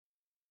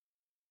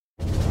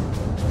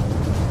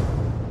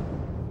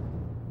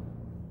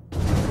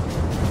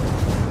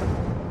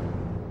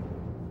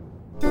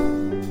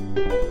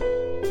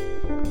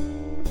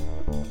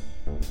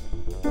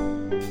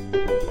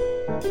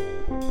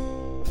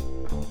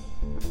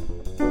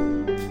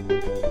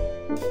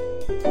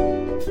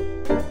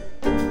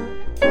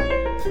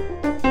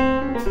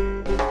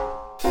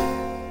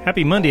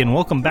Happy Monday and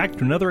welcome back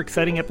to another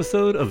exciting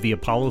episode of the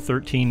Apollo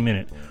 13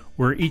 Minute,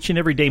 where each and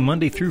every day,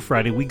 Monday through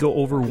Friday, we go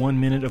over 1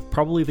 minute of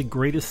probably the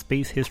greatest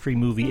space history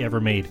movie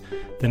ever made,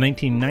 the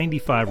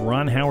 1995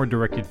 Ron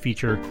Howard-directed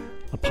feature,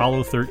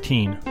 Apollo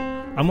 13.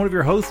 I'm one of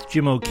your hosts,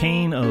 Jim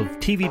O'Kane of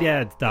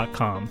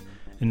TVDads.com,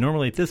 and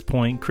normally at this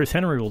point, Chris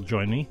Henry will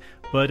join me,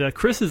 but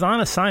Chris is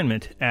on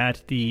assignment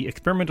at the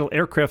Experimental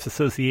Aircraft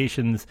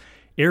Association's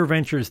Air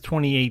Ventures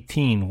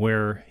 2018,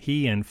 where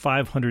he and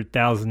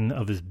 500,000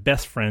 of his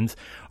best friends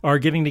are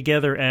getting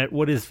together at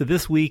what is for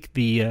this week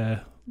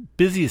the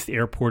busiest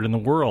airport in the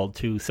world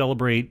to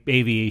celebrate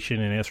aviation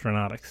and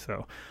astronautics.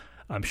 So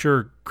I'm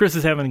sure Chris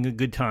is having a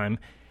good time.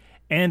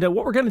 And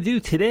what we're going to do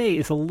today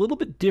is a little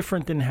bit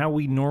different than how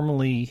we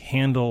normally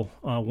handle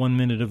 1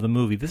 minute of the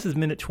movie. This is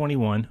minute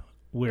 21,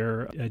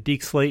 where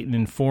Deke Slayton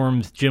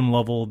informs Jim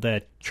Lovell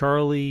that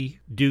Charlie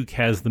Duke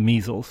has the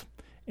measles.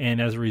 And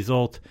as a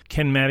result,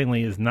 Ken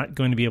Mattingly is not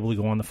going to be able to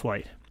go on the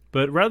flight.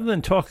 But rather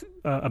than talk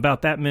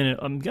about that minute,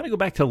 I'm going to go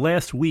back to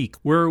last week,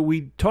 where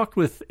we talked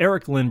with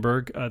Eric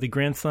Lindbergh, the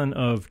grandson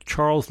of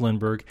Charles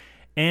Lindbergh,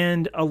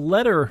 and a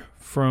letter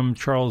from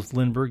Charles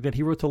Lindbergh that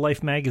he wrote to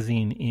Life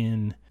magazine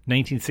in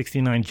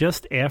 1969,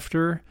 just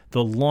after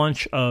the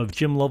launch of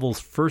Jim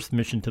Lovell's first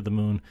mission to the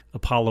moon,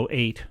 Apollo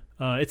 8.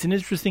 It's an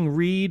interesting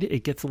read.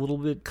 It gets a little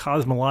bit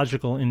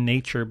cosmological in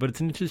nature, but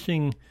it's an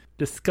interesting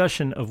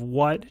discussion of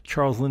what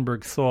Charles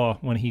Lindbergh saw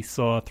when he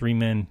saw three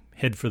men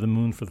head for the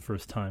moon for the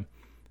first time.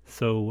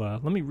 So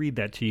let me read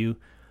that to you.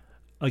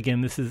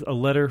 Again, this is a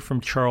letter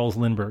from Charles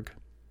Lindbergh.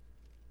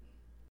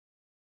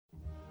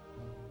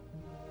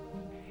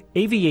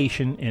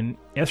 Aviation and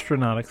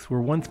astronautics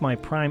were once my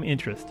prime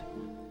interest.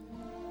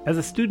 As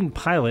a student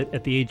pilot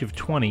at the age of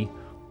 20,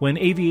 when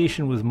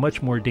aviation was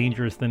much more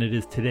dangerous than it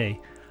is today,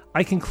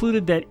 I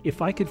concluded that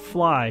if I could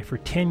fly for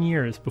 10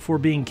 years before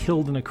being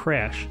killed in a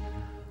crash,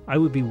 I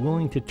would be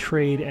willing to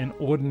trade an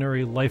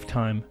ordinary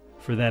lifetime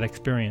for that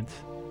experience.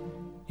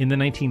 In the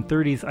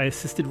 1930s, I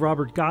assisted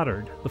Robert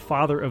Goddard, the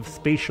father of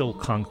spatial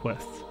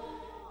conquests.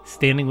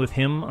 Standing with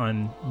him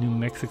on New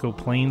Mexico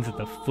plains at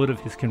the foot of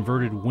his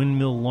converted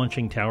windmill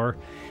launching tower,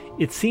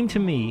 it seemed to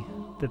me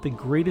that the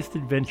greatest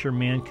adventure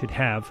man could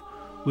have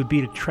would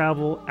be to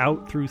travel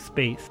out through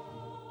space.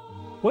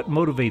 What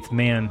motivates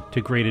man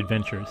to great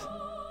adventures?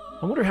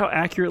 I wonder how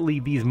accurately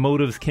these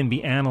motives can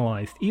be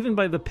analyzed, even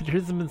by the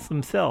participants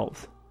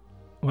themselves.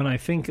 When I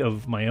think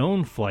of my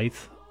own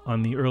flights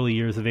on the early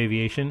years of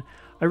aviation,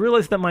 I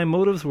realize that my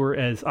motives were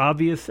as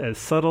obvious, as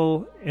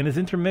subtle, and as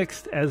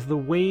intermixed as the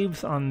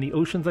waves on the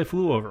oceans I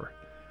flew over.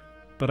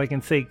 But I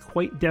can say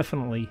quite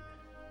definitely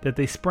that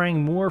they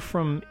sprang more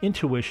from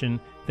intuition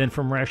than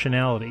from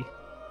rationality,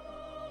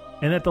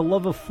 and that the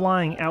love of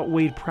flying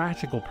outweighed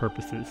practical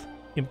purposes,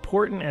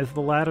 important as the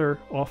latter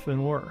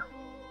often were.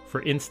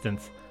 For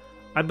instance,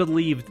 I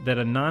believed that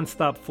a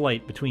non-stop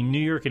flight between New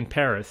York and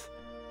Paris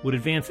would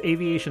advance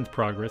aviation's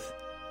progress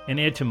and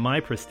add to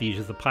my prestige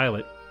as a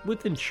pilot,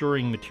 with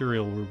ensuring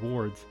material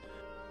rewards.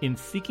 In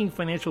seeking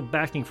financial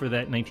backing for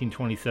that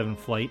 1927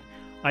 flight,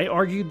 I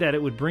argued that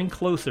it would bring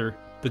closer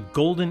the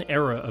golden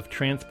era of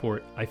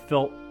transport I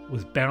felt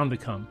was bound to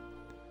come.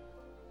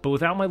 But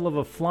without my love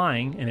of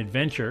flying and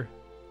adventure,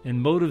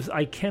 and motives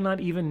I cannot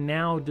even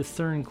now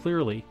discern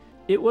clearly,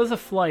 it was a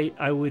flight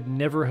I would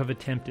never have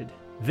attempted.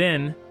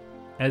 Then,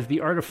 as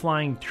the art of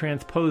flying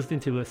transposed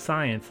into a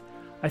science,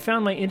 I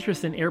found my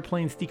interest in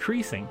airplanes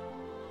decreasing.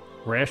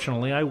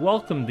 Rationally, I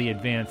welcomed the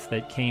advance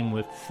that came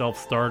with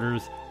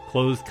self-starters,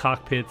 closed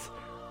cockpits,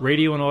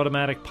 radio and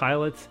automatic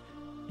pilots.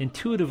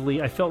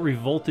 Intuitively, I felt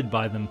revolted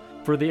by them,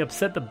 for they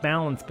upset the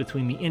balance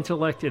between the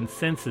intellect and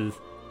senses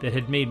that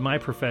had made my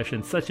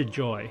profession such a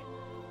joy.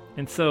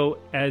 And so,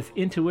 as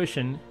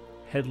intuition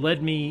had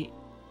led me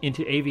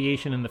into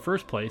aviation in the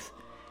first place,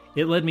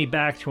 it led me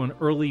back to an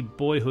early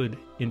boyhood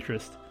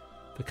interest,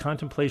 the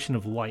contemplation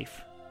of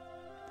life.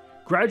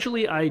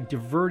 Gradually, I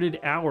diverted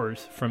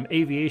hours from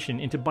aviation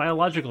into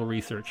biological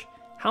research.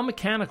 How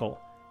mechanical,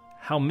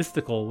 how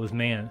mystical was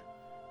man?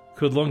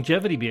 Could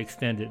longevity be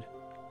extended?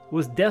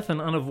 Was death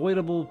an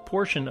unavoidable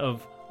portion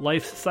of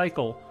life's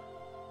cycle?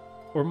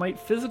 Or might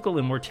physical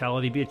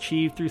immortality be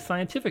achieved through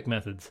scientific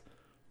methods?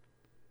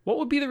 What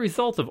would be the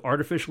result of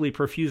artificially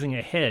perfusing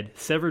a head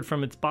severed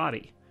from its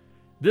body?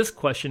 This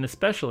question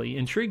especially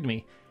intrigued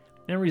me,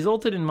 and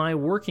resulted in my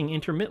working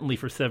intermittently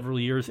for several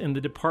years in the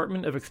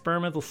Department of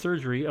Experimental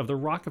Surgery of the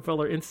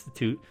Rockefeller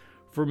Institute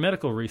for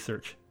Medical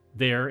Research.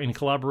 There, in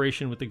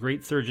collaboration with the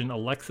great surgeon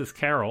Alexis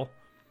Carrel,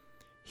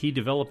 he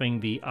developing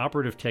the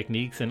operative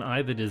techniques and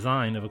I the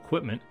design of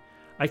equipment,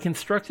 I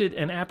constructed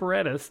an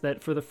apparatus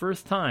that for the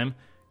first time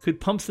could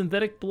pump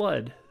synthetic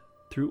blood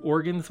through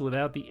organs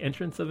without the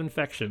entrance of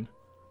infection.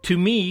 To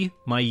me,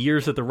 my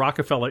years at the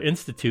Rockefeller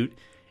Institute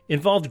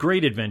involved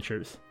great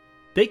adventures.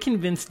 They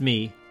convinced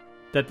me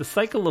that the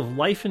cycle of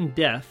life and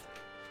death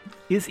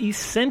is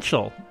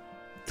essential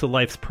to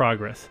life's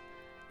progress,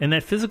 and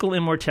that physical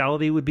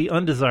immortality would be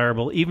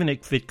undesirable even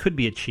if it could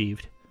be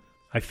achieved.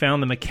 I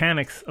found the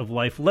mechanics of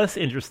life less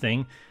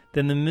interesting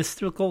than the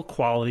mystical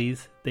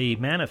qualities they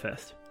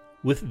manifest.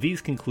 With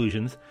these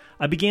conclusions,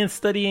 I began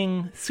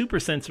studying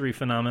supersensory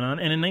phenomenon,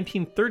 and in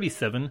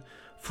 1937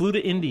 flew to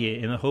India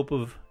in the hope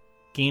of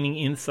gaining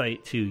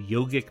insight to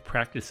yogic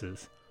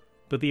practices.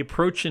 But the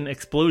approach and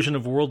explosion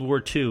of World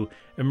War II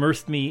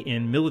immersed me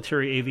in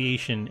military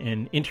aviation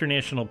and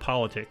international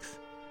politics.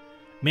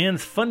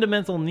 Man's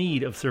fundamental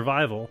need of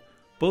survival,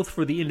 both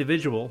for the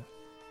individual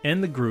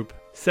and the group,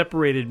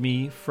 separated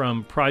me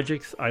from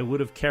projects I would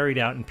have carried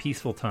out in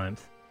peaceful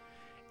times.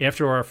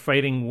 After our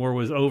fighting war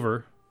was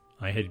over,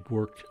 I had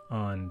worked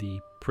on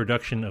the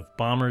production of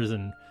bombers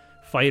and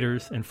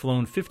fighters and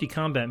flown 50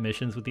 combat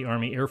missions with the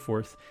Army Air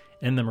Force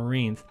and the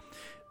Marines.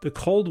 The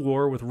Cold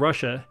War with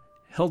Russia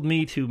held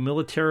me to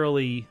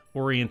militarily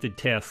oriented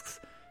tasks,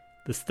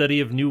 the study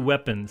of new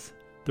weapons,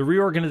 the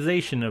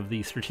reorganization of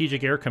the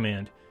Strategic Air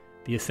Command,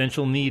 the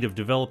essential need of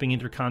developing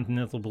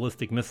intercontinental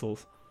ballistic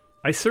missiles.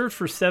 I served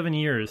for 7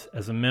 years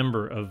as a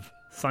member of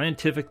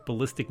scientific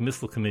ballistic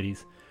missile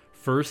committees,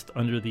 first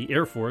under the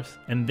Air Force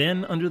and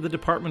then under the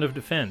Department of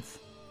Defense.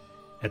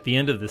 At the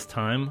end of this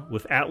time,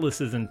 with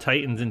Atlases and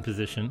Titans in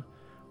position,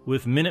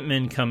 with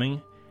Minutemen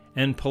coming,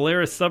 and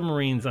Polaris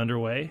submarines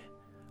underway,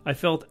 I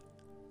felt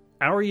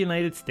our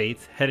United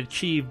States had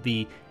achieved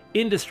the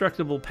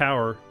indestructible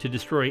power to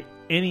destroy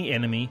any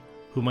enemy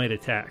who might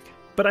attack.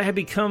 But I had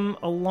become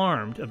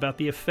alarmed about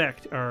the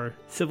effect our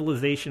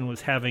civilization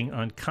was having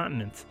on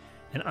continents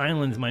and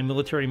islands my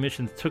military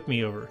missions took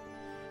me over,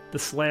 the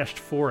slashed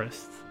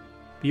forests,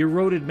 the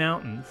eroded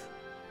mountains,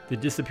 the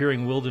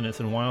disappearing wilderness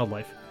and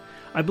wildlife.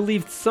 I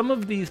believed some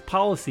of these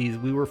policies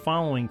we were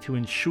following to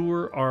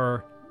ensure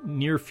our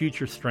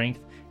near-future strength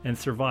and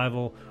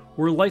survival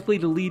were likely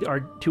to lead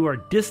to our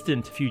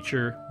distant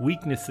future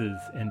weaknesses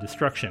and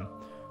destruction.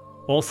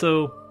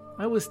 Also,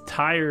 I was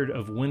tired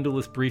of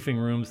windowless briefing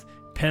rooms,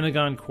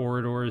 Pentagon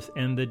corridors,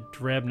 and the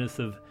drabness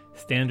of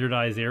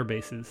standardized air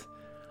bases.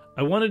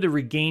 I wanted to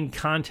regain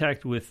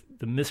contact with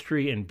the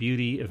mystery and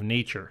beauty of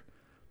nature.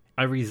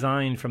 I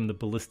resigned from the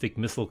Ballistic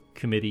Missile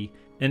Committee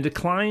and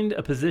declined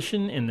a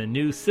position in the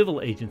new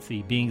civil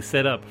agency being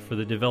set up for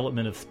the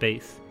development of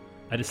space.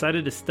 I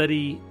decided to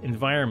study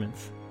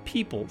environments,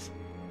 peoples,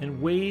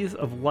 and ways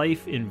of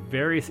life in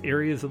various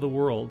areas of the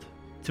world.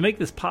 To make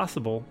this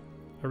possible,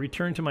 I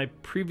returned to my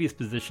previous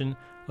position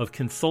of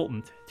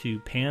consultant to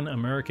Pan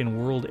American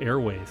World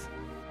Airways.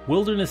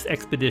 Wilderness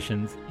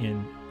expeditions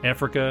in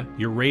Africa,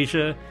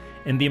 Eurasia,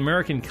 and the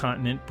American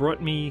continent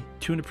brought me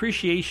to an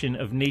appreciation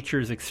of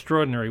nature's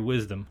extraordinary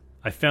wisdom.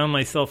 I found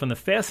myself in the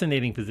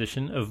fascinating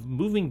position of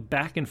moving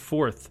back and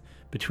forth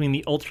between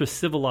the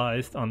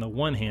ultra-civilized on the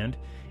one hand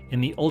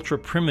and the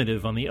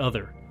ultra-primitive on the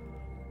other,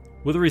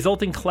 with a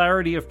resulting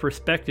clarity of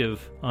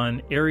perspective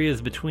on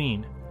areas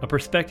between, a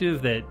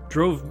perspective that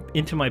drove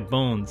into my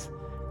bones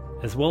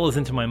as well as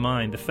into my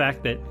mind the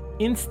fact that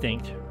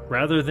instinct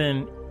rather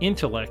than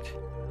intellect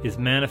is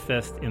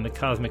manifest in the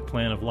cosmic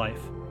plan of life.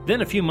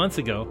 Then a few months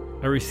ago,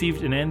 I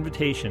received an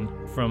invitation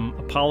from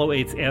Apollo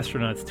 8's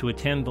astronauts to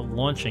attend the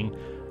launching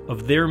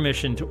of their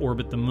mission to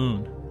orbit the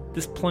moon.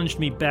 This plunged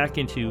me back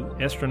into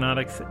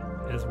astronautics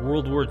as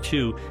World War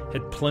II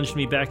had plunged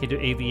me back into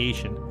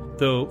aviation,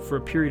 though for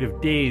a period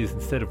of days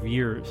instead of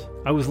years.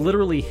 I was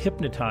literally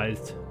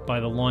hypnotized by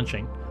the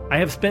launching. I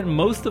have spent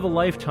most of a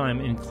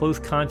lifetime in close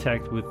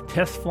contact with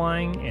test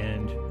flying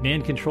and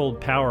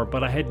man-controlled power,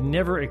 but I had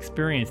never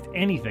experienced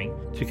anything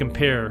to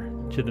compare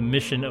to the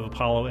mission of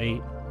Apollo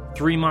 8.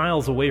 3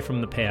 miles away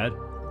from the pad,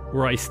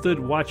 where I stood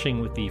watching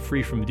with the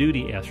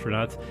free-from-duty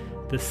astronauts,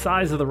 the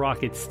size of the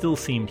rocket still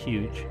seemed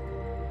huge.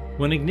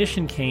 When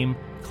ignition came,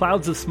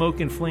 clouds of smoke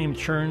and flame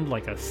churned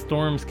like a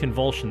storm's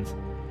convulsions,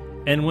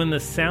 and when the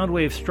sound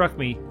wave struck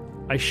me,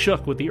 I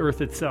shook with the earth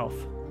itself.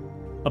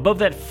 Above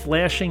that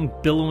flashing,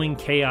 billowing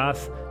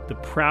chaos, the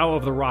prow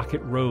of the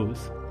rocket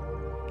rose.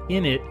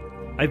 In it,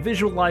 I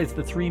visualized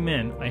the 3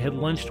 men I had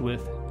lunched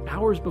with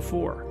hours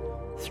before,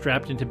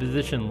 strapped into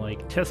position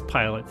like test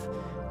pilots,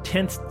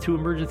 tensed to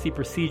emergency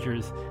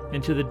procedures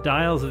and to the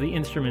dials of the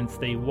instruments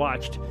they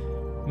watched.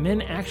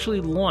 Men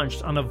actually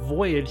launched on a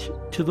voyage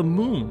to the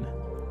moon.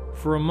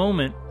 For a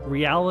moment,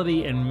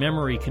 reality and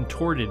memory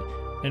contorted,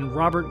 and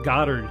Robert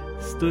Goddard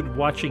stood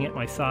watching at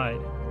my side.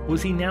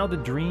 Was he now the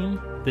dream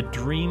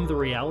the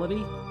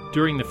reality?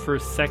 During the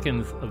first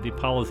seconds of the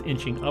Apollo's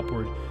inching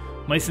upward,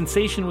 my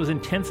sensation was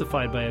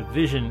intensified by a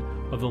vision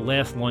of the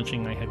last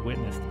launching I had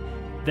witnessed,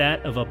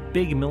 that of a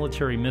big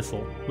military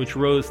missile, which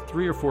rose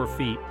 3 or 4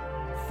 feet,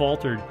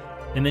 faltered,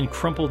 and then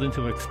crumpled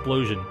into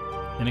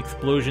an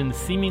explosion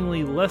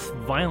seemingly less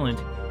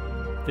violent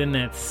than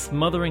that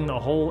smothering the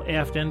whole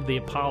aft end of the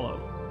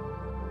Apollo.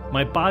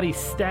 My body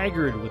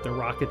staggered with the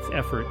rocket's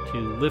effort to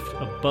lift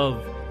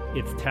above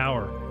its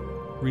tower,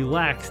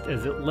 relaxed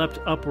as it leapt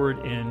upward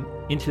and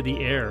into the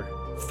air,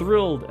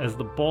 thrilled as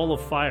the ball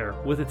of fire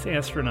with its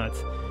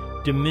astronauts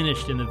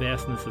diminished in the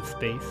vastness of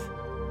space.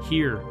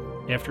 Here,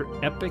 after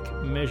epic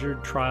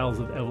measured trials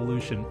of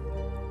evolution,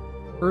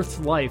 Earth's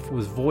life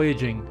was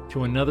voyaging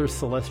to another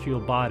celestial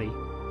body.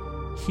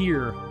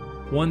 Here,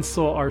 one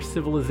saw our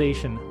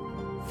civilization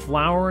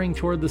flowering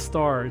toward the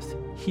stars.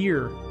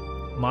 Here,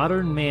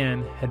 modern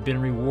man had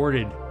been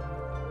rewarded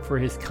for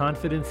his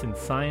confidence in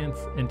science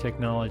and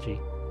technology.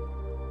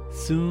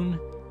 Soon,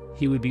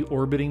 he would be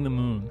orbiting the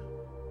moon.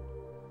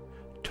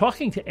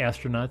 Talking to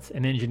astronauts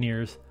and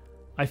engineers,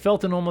 I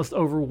felt an almost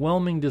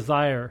overwhelming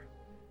desire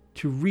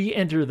to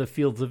re-enter the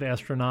fields of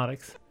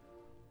astronautics.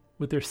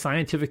 With their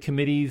scientific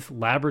committees,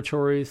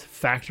 laboratories,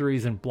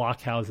 factories, and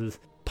blockhouses,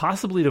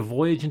 possibly to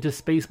voyage into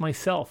space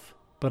myself.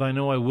 But I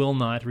know I will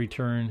not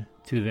return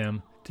to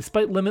them,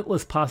 despite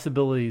limitless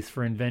possibilities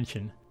for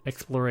invention,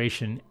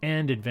 exploration,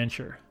 and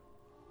adventure.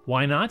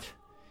 Why not?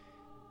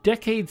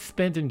 Decades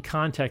spent in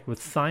contact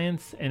with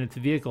science and its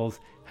vehicles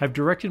have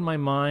directed my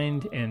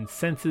mind and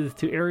senses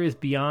to areas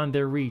beyond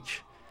their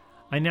reach.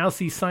 I now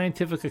see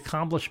scientific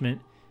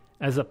accomplishment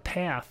as a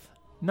path,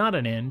 not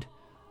an end,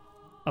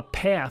 a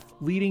path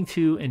leading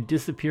to and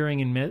disappearing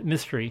in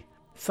mystery.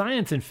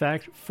 Science, in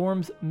fact,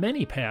 forms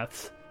many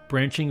paths,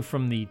 branching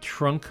from the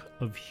trunk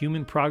of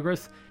human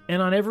progress,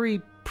 and on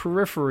every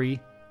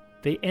periphery,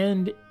 they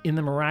end in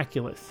the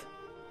miraculous.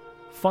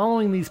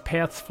 Following these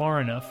paths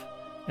far enough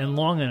and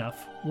long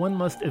enough, one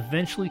must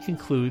eventually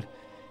conclude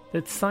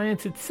that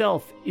science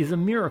itself is a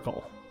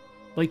miracle,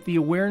 like the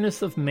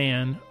awareness of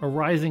man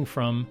arising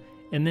from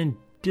and then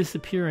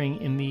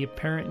disappearing in the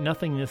apparent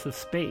nothingness of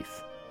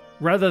space.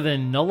 Rather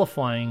than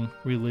nullifying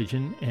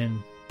religion and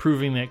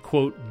proving that,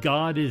 quote,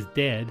 God is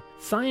dead,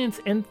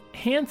 science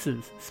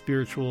enhances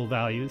spiritual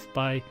values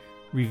by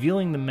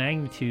revealing the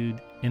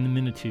magnitude and the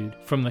minitude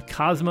from the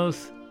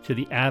cosmos to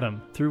the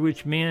atom, through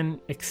which man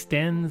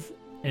extends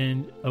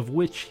and of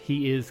which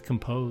he is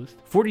composed.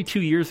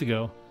 42 years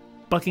ago,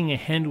 bucking a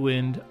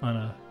headwind on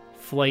a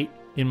flight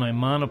in my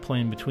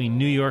monoplane between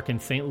New York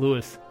and St.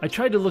 Louis, I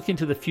tried to look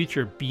into the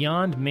future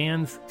beyond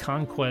man's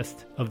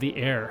conquest of the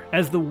air.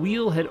 As the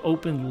wheel had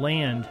opened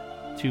land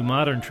to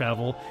modern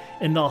travel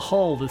and the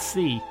hull to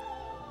sea,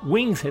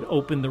 wings had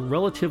opened the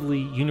relatively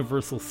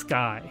universal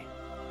sky.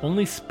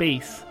 Only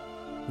space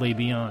lay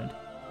beyond.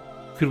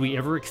 Could we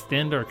ever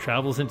extend our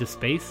travels into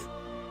space?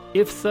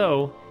 If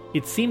so,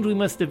 it seemed we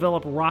must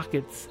develop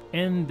rockets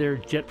and their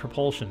jet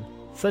propulsion.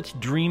 Such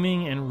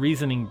dreaming and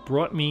reasoning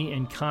brought me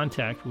in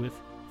contact with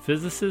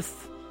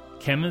physicists,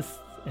 chemists,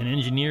 and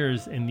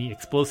engineers in the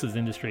explosives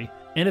industry,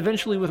 and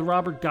eventually with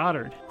Robert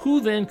Goddard,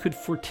 who then could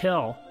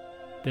foretell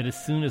that as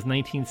soon as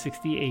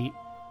 1968,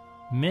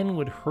 men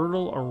would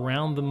hurtle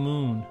around the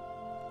moon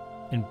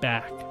and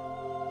back.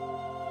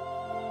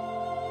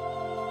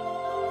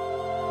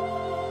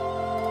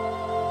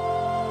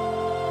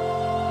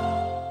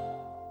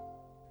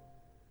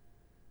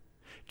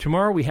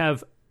 Tomorrow we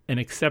have an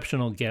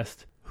exceptional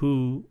guest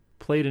who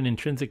played an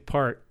intrinsic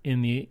part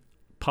in the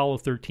Apollo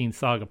 13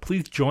 saga.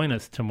 Please join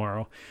us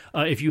tomorrow.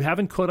 If you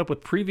haven't caught up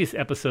with previous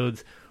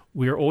episodes,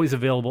 we are always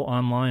available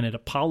online at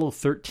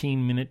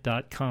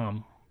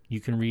apollo13minute.com. You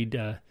can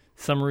read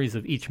summaries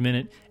of each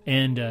minute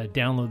and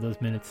download those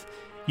minutes.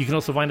 You can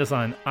also find us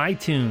on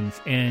iTunes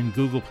and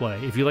Google Play.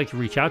 If you'd like to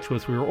reach out to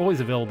us, we are always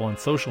available on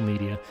social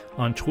media.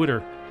 On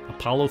Twitter,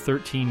 Apollo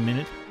 13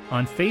 Minute.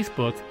 On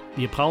Facebook,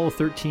 the Apollo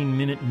 13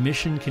 Minute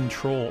Mission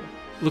Control.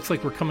 Looks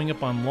like we're coming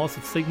up on loss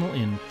of signal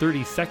in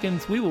 30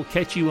 seconds. We will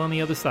catch you on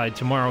the other side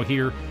tomorrow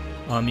here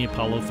on the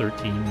Apollo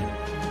 13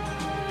 Minute.